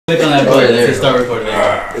Click on that button to start recording.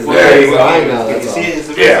 There you go. Can you see it? Is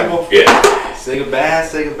it visible? Yeah. Sega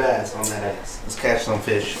bass on that ass. Let's catch some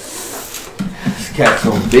fish. Let's catch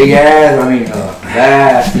some big ass. I mean,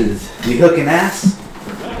 basses. We hooking ass?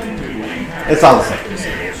 It's all the same.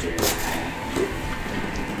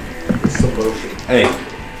 It's some bullshit. Hey.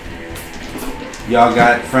 Y'all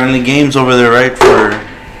got friendly games over there, right?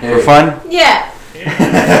 For fun? Yeah.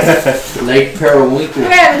 Lake Periwinkle. We're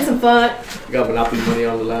having some fun. Got Monopoly money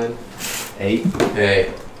on the line. 8.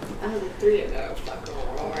 Hey. I have 3 of those fucking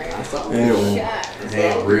alright. It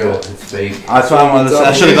ain't real. It's fake. That's why I'm on this.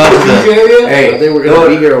 I should have gone to the. Hey, I think we're gonna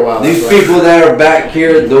be here a while. These people that are back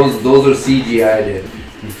here, those are CGI did.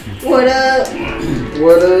 What up?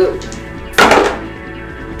 What up?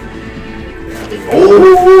 I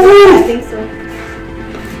think so.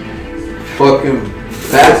 Fucking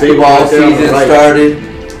basketball season started.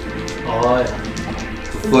 Oh, yeah.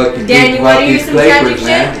 Fucking Dan, you wanna hear these some tragic Clippers,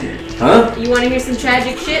 man. Huh? You want to hear some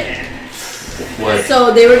tragic shit? What?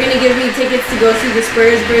 So they were gonna give me tickets to go see the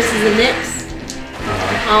Spurs versus the Knicks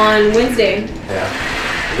on Wednesday. Yeah.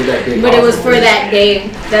 But it was for that day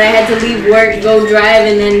that I had to leave work, go drive,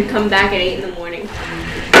 and then come back at 8 in the morning.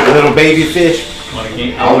 Little baby fish. I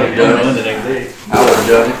would have done it the next day. I would have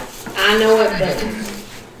done it. I know it, but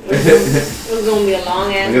it was gonna be a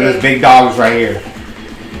long ass Look at day. those big dogs right here.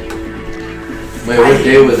 Wait, what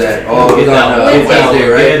day was that? Oh, it was on Wednesday,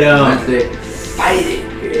 right? Wednesday. Fight it.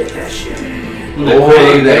 Get that shit. Oh, look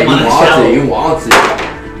at that. You want it.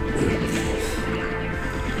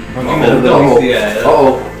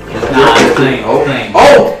 Uh-oh. Nah, it's plain. Oh. Plain.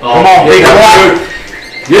 Oh! Come on, big boy.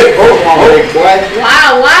 Yeah, big boy.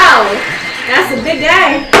 Wow, that's a big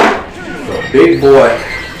guy. Big boy.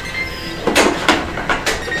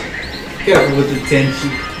 Careful with the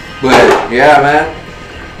tension. But, yeah, man.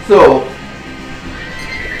 So,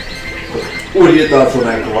 what are your thoughts on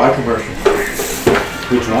that Kawhi commercial?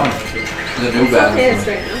 Which one? The new Batman. Pissed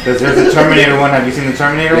right now. There's a Terminator one. Have you seen the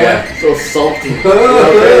Terminator Yeah. So salty.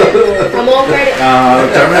 I'm all credit. one?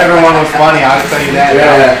 The Terminator one was funny. I'll tell you that.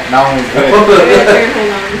 Yeah. That one was good.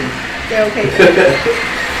 Hold on. They're okay.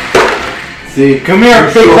 See, Come here,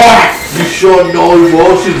 big boy. you show no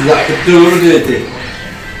emotions like a dude. It's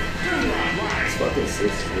fucking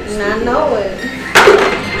 6. And I know it.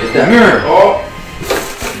 Come here. Oh.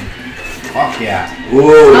 Fuck yeah.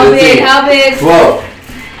 Whoa, How let's big? see. How big? 12.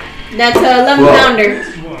 That's a 11 12. pounder.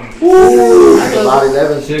 Like a lot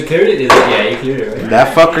 11. Should have cleared it? Yeah, you cleared it, right?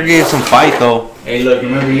 That fucker gave some fight though. Hey, look,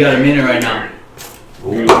 remember you got a minute right now.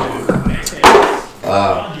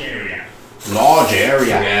 Large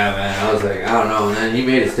area. Yeah, man. I was like, I don't know. And then he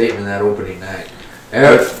made a statement that opening night.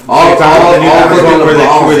 All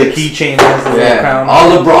LeBron where the keychain has the little crown. all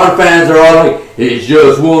LeBron fans are all like, it's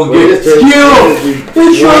just one game. It's just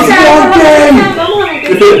one game.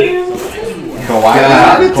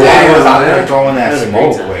 Kawhi was out there throwing that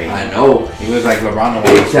smoke way. I know. He was like LeBron.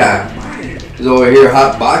 Big time. He's over here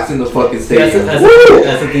hot boxing the fucking stadium. That's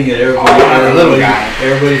the thing that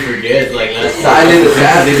everybody forgets. Like Silent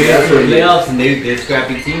assassin. they That's did what the it is. playoffs and they're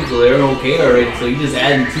scrappy teams, so they're okay already. So you just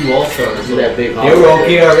add in 2 All-Stars. So that big they were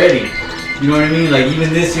okay already. You know what I mean? Like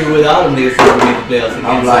even this year without them, they still made the playoffs.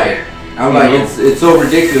 I'm like, it's so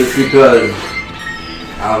ridiculous because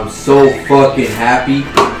I'm so fucking happy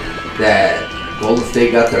that Golden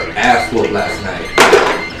State got their ass whooped last night.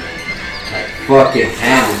 Like fucking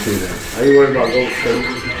handed to them. Why are you worried about Golden State?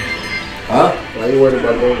 Huh? Why are you worried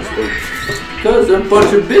about Golden State? Because they're a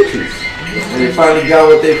bunch of bitches. And they finally got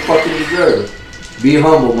what they fucking deserve. Be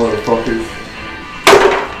humble, motherfuckers.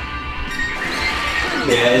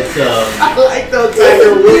 Yeah, it's I like those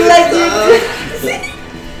Tiger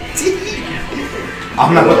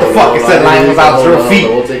I'm not what the fuck. It said line was out 0 feet.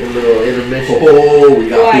 We'll take a little intermission. Oh, we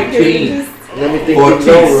got 15. Let me think 14 these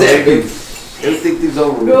over. seconds. Let's think these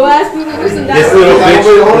over. Go ask me for some This little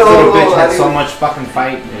bitch had so much fucking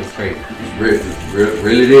fight. It was great.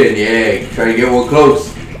 Really did, yeah. Try to get one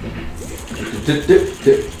close.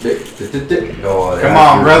 Oh, Come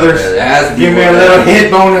on, brothers. Give me a little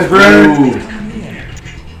hit bonus, brother.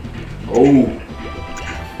 Oh.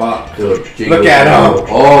 Fuck. Look at him.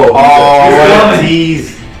 Oh, what a tease.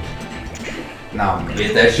 No,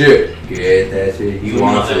 get that shit. Get that shit. He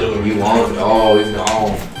wants it. He wants it. Oh, he's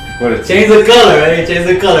gone. what a tease. change the color, right? Change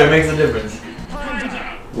the color, it makes a difference.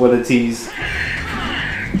 What a tease.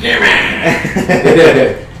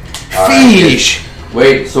 Fish.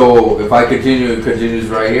 Wait, so if I continue, it continues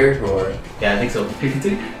right here, or? Yeah, I think so.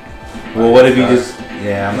 52. Well, what if you just?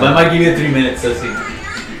 Yeah, But I might give you 3 minutes. Let's see.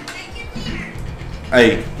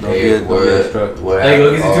 Hey, don't get struck. Hey,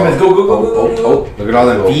 go get you 2 minutes. Go. Look at all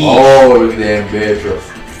them feet. Oh, look at them bitches.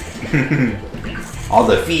 All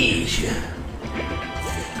the fish.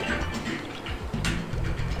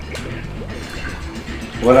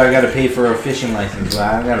 What do I gotta pay for a fishing license? Well,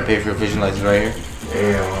 I gotta pay for a fishing license right here.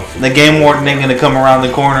 Damn. The game warden ain't gonna come around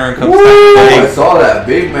the corner and come. I saw that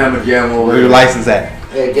big mammoth jam over Where your there. license at?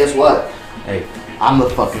 Hey, guess what? Hey. I'm the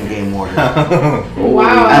fucking game warden. Wow,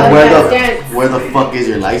 I And like that stance. where the fuck is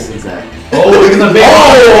your license at? Oh, look at the big.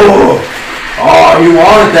 Oh, you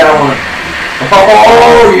wanted that one.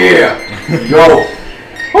 Oh yeah. Yo.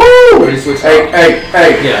 Woo. Ready to switch Hey, out? hey, hey,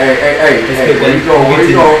 Yeah. hey, hey, hey, Let's hey. get Where that- you go? Where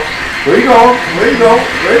you go? Where you going? Where you go?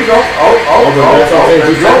 Where you go? Oh, let's go.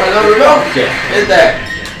 Let's go. Yeah. Hit that.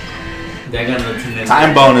 They're gonna 2 minutes.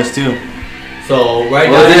 Time bonus too. So right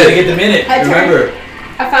What now is you're it? gonna get the minute. Hi, Turn. Remember,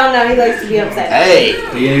 I found out he likes to be upset. Hey. you're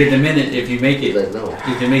gonna get the minute if you make He's it. like, no.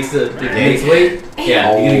 If it makes weight,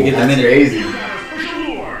 yeah, you're gonna get the That's minute. crazy.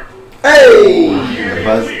 Hey.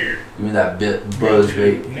 Buzz. Give me that bit buzz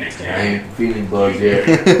bait. I ain't feeling buzz yet.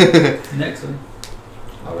 Next one.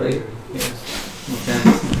 Alright. Yes.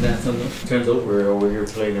 Turns over. We're over here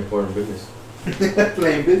playing important business.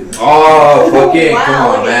 Playing business. Oh, fucking, Wow, come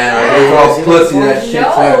on, look man. at Like, that. it's all pussy. That shit's No,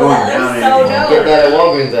 not going that down looks so anymore. dope. Get that at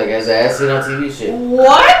Walgreens, I guess. I seen on TV shit.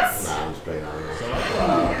 What? Nah, I'm just playing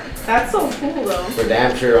on it. That's so cool though. For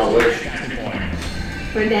damn sure on Wish.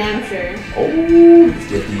 For damn sure. Oh, let's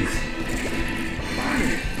get these.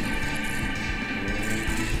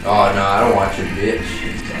 Oh, no, I don't want your bitch.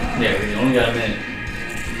 Yeah, you only got a minute.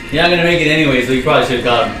 You're not gonna make it anyway, so you probably should have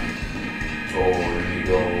got him. Oh, here we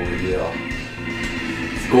go over here.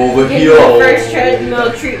 Let's go over Get here. the first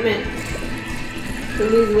treadmill treatment to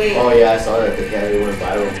lose weight. Oh yeah, I saw that. The cat went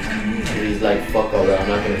viral. And he's like, fuck all that. I'm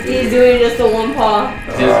not gonna do He's it. doing just a one paw.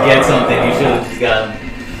 Just get something. You should have just got him.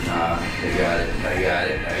 Nah, I got it. I got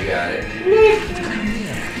it. I got it.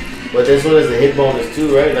 But this one is the hit bonus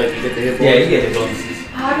too, right? Like you get the hit bonus. Yeah, you get the bonuses.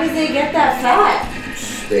 How does they get that fat?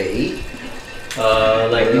 They eat.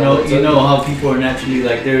 Like you know how people are naturally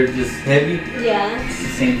like they're just heavy. Yeah. It's the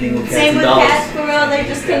same thing with cats Same and with dogs. cats, for real. They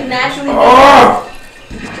just can naturally. Oh!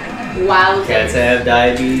 Wow. Cats have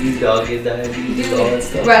diabetes, dogs get diabetes, all that Dude,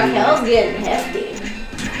 stuff. Raquel's getting hefty.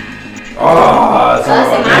 Oh, that's Last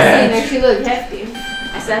time I man. seen her, she looked hefty.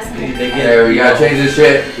 I said, They get. Hey, we gotta change this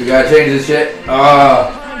shit. We gotta change this shit.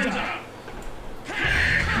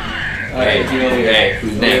 Alright, you over here. Hey,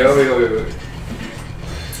 who's next?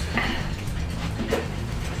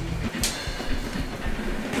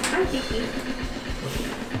 I'm Kiki.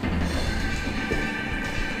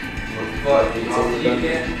 What the fuck? You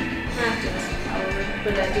again?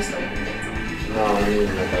 But I just opened it. No, I mean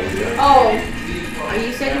like that. Oh,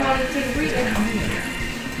 you said you wanted to take a breather. I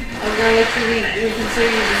was gonna let you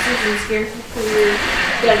reconsider your decisions here.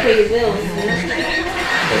 You gotta pay your bills. You know?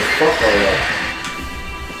 But fuck all that.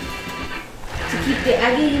 To keep the,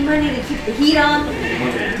 I gave you money to keep the heat on.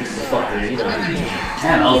 Fucking eat on. Man,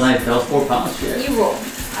 that was nice. That was 4 pounds. Shit. You roll.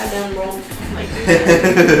 I done rolled like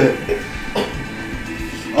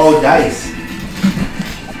Oh, dice.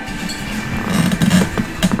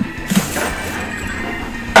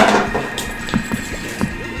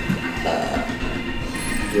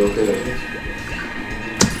 You okay with this?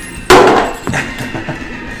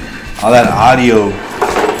 All that audio. Nah,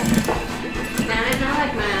 I not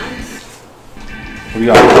like my eyes. What you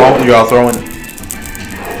got? You all throwing?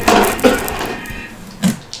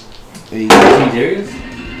 Hey, Serious?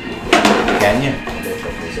 can you?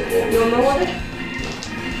 You want more water?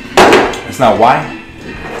 It's not Y.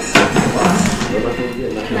 What am I supposed to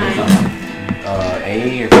get? Nothing. Nah.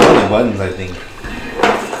 A or some other buttons, I think.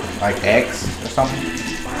 Like X or something.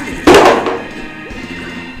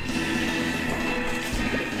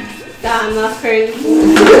 Damn, that's crazy.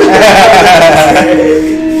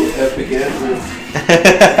 Epic answer.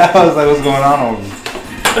 I was like, what's going on over here?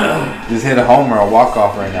 Just hit a home or a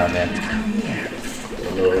walk-off right now, man.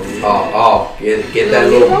 Oh, get that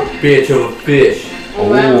little bitch of a fish. Oh,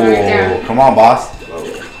 wow, right there. Come on, boss.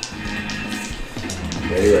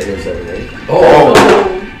 Ready right here, 7, 8. Oh,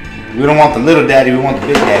 We don't want the little daddy, we want the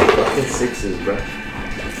big daddy. Fucking 6s, bro.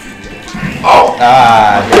 oh,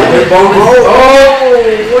 Ah, damn.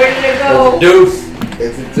 Oh, where did it go? Deuce.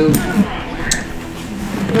 It's a 2.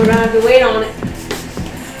 We're gonna have to wait on it.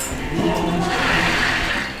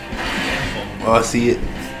 Oh, I see it.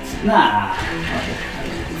 Nah.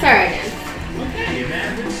 It's alright,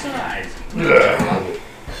 man.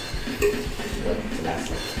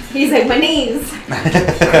 He's like, my knees.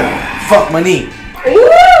 Fuck my knee. Ooh!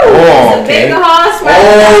 It's a okay. big hoss right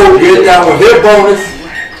Oh, get that with hip bonus.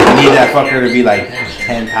 I need that fucker to be like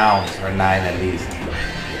 10 pounds or 9 at least.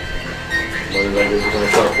 What is that? This is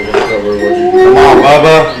gonna cover what you Come on,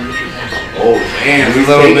 Bubba. Oh man, There's he's a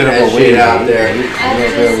little taking bit of that a shit wave out there. A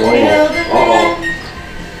little bit of a wave.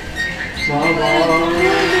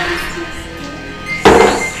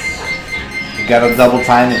 You gotta double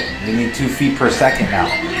time it. You need 2 feet per second now.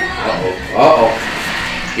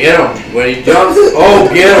 Get him when he jumps. Oh,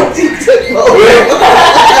 get him!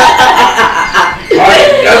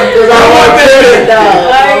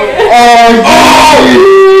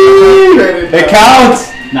 It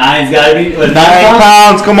counts. 9's gotta be 9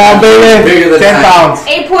 pounds. Come on, baby. Bigger than 10 9. pounds.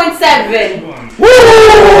 8.7.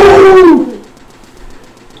 Woo!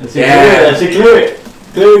 That should clear it.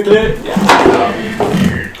 Clear it. Yeah.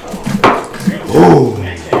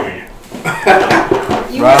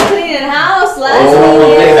 You were cleaning house last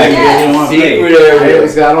Oh, week. secret area.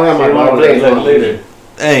 I don't have my bottle later.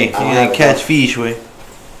 Hey, you gotta catch fish, way.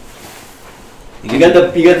 You got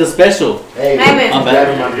the special. Hey, Hey, man. I'm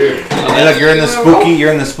grabbing my beer. Hey, look, you're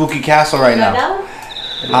in the spooky castle right now.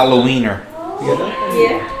 Halloweener.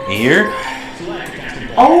 Yeah. You hear?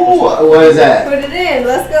 Oh, what is that? Put it in.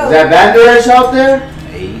 Let's go. Is that Banderash out there?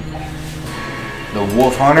 Hey. The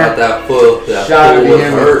wolf Got hunter. that foot. That Shot foot at was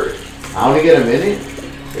him. hurt. I only get a minute.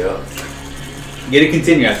 Yeah. Get it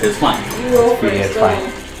continue after. It's fine. You roll first. Yeah, it's go.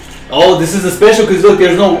 fine. Oh, this is a special because look,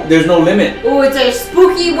 there's no limit. Oh, it's a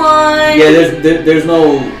spooky one. Yeah, there's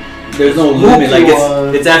no limit. Like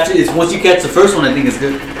one. it's after it's once you catch the first one, I think it's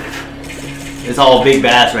good. It's all big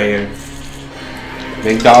bass right here.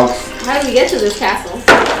 Big dogs. How do we get to this castle?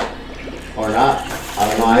 Or not. I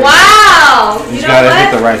don't know. Wow. You You just know gotta what?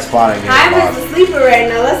 hit the right spot again. I'm just a sleeper right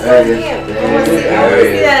now. Let's go There see it is. him. There I want to it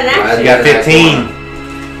is. see that in action. You got 15.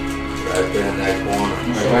 Right there in that corner.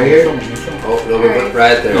 Right here? Oh, look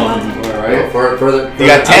right there. No. Alright. Further. You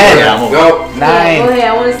got 10. Yeah, I'm over. Go. 9. Oh, hey, I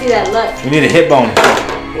want to see that look. We need a hit bone.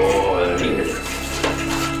 Oh, there it is.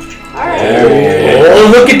 Alright. Oh,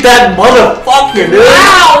 look at that motherfucker, dude.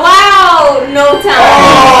 Wow. No time.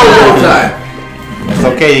 Oh, no time. It's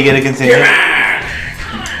okay, you get to continue.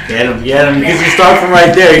 Get him. Because you start from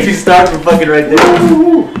right there. You start from fucking right there.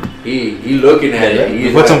 He looking at it.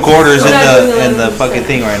 He's Put some like, quarters in Eleven the fucking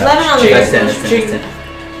thing right 11 now. on the That's first 10. one.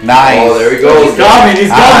 Nice. Oh, there he goes. He's coming.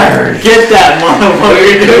 Arr. Get that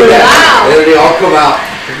motherfucker, dude. Wow. They all come out.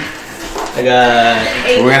 I got.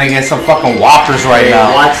 We're gonna get some fucking whoppers right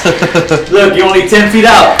now. Watch. Look, you're only 10 feet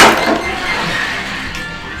out.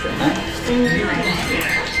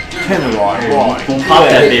 10 rod. Don't pop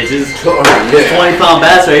that bitch. It's Oh, yeah. 20-pound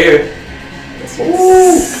bass right here.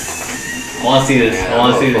 I want to see this. I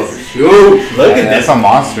want to see this. Shoot. Look at That's this a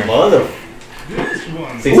monster. mother.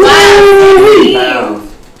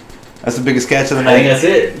 That's the biggest catch of the I think night. that's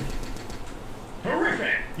it.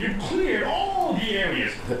 Terrific! You cleared all the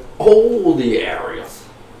areas. All the areas.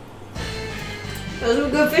 Those are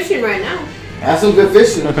good fishing right now. That's some good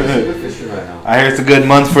fishing. That's some good fishing right now. I hear it's a good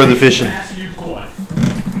month for the fishing. Master you caught.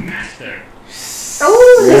 Master.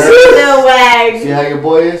 Oh, this is the wag. See how your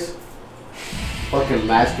boy is? Fucking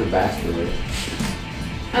master bastard. Like.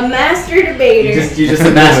 A master debater. You're just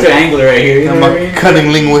a master angler right here. You know I'm what I a mean?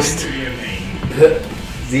 cunning linguist.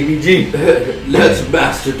 ZBG. Let's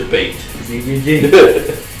master debate. ZBG.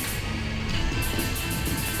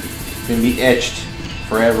 It's gonna be etched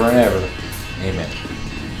forever and ever. Amen.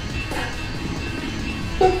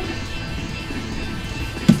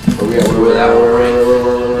 Where we at? Where that one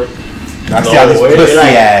right? I see how this wait, pussy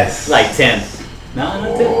like, ass. Like 10. No,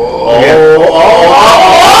 not 10. Lord.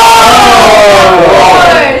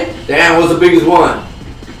 Damn, what's the biggest one?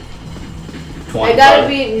 20, I gotta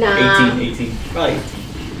probably. be nah. 18. Probably 18.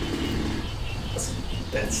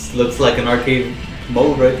 That looks like an arcade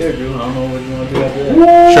mode right there, Drew. I don't know what you want to do after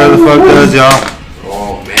that. Sure the fuck does, y'all.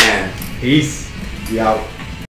 Oh man. Peace. Yeah.